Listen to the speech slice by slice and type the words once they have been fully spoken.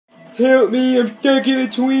Help me, I'm stuck in a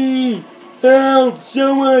tree! Help!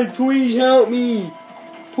 Someone, please help me!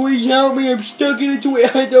 Please help me, I'm stuck in a tree!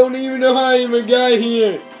 I don't even know how I even got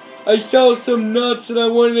here! I saw some nuts and I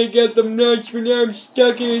wanted to get them nuts, but now I'm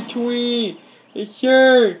stuck in a tree!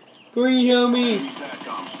 Sir, please help me!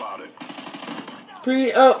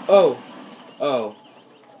 Please, oh.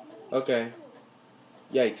 Okay.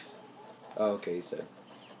 Yikes. Oh, okay, he said.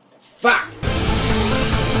 Fuck!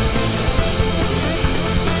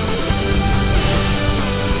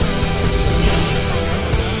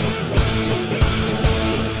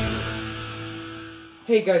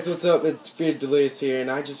 Hey guys, what's up? It's Fear Delirious here,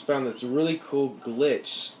 and I just found this really cool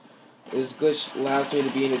glitch. This glitch allows me to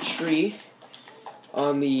be in a tree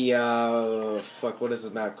on the, what is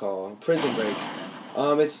this map called? Prison Break.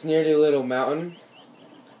 It's near the little mountain.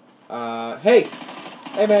 Hey!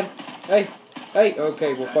 Hey man! Hey!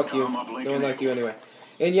 Okay, well fuck you. No one liked you anyway.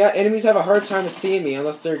 And yeah, enemies have a hard time seeing me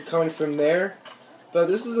unless they're coming from there. But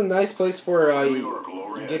this is a nice place for,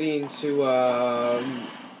 getting to,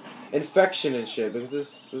 infection and shit, because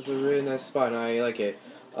this is a really nice spot and I like it.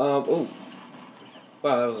 Oh.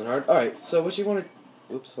 Wow, that wasn't hard. Alright, so what you want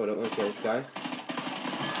to... Oops, hold up, let me kill this guy.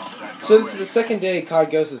 So this is the second day COD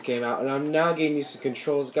Ghosts came out, and I'm now getting used to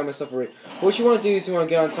controls, got myself a rig. What you want to do is you want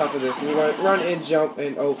to get on top of this, and you want to run and jump,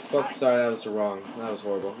 and oh fuck, sorry, that was wrong. That was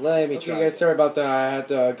horrible. Let me try. Okay guys, sorry about that, I had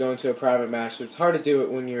to go into a private match. It's hard to do it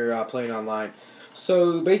when you're playing online.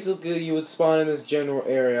 So basically you would spawn in this general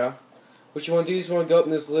area. What you want to do is you want to go up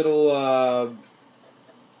in this little,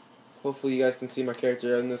 hopefully you guys can see my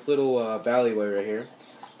character, in this little alleyway right here.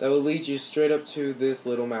 That will lead you straight up to this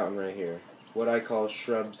little mountain right here. What I call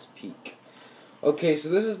Shrubs Peak. Okay, so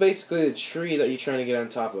this is basically the tree that you're trying to get on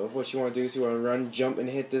top of. What you want to do is you want to run, jump, and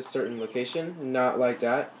hit this certain location. Not like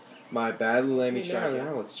that. My bad. Let me try.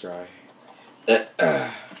 Now let's try.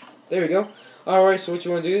 There we go. Alright, so what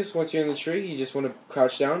you want to do is, once you're in the tree, you just want to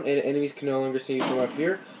crouch down, and enemies can no longer see you from up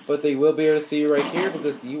here, but they will be able to see you right here,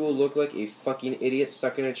 because you will look like a fucking idiot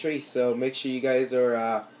stuck in a tree, so make sure you guys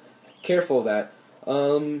are, careful of that.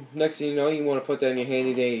 Next thing you know, you want to put that in your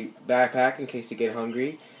handy-dandy backpack in case you get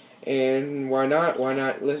hungry, and why not,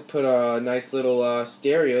 let's put a nice little,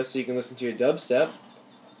 stereo so you can listen to your dubstep.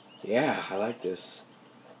 Yeah, I like this.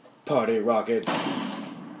 Party rockin'.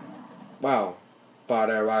 Wow.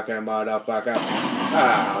 Party rockin' motherfucker.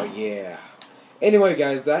 Oh, yeah. Anyway,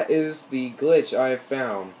 guys, that is the glitch I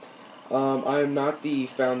found. I'm not the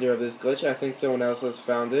founder of this glitch. I think someone else has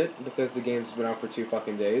found it because the game's been out for 2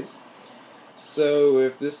 fucking days. So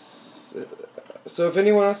if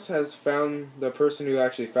anyone else has found the person who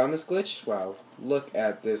actually found this glitch, wow, look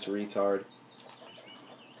at this retard.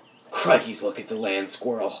 Crikey's, look at the land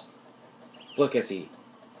squirrel. Look as he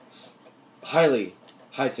highly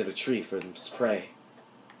hides in a tree for his prey.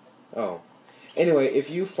 Oh. Anyway, if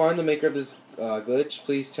you find the maker of this glitch,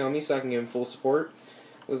 please tell me so I can give him full support,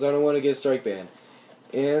 because I don't want to get a strike ban.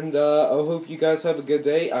 And I hope you guys have a good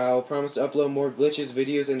day. I'll promise to upload more glitches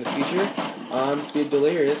videos in the future. I'm Fear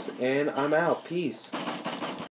Delirious, and I'm out. Peace.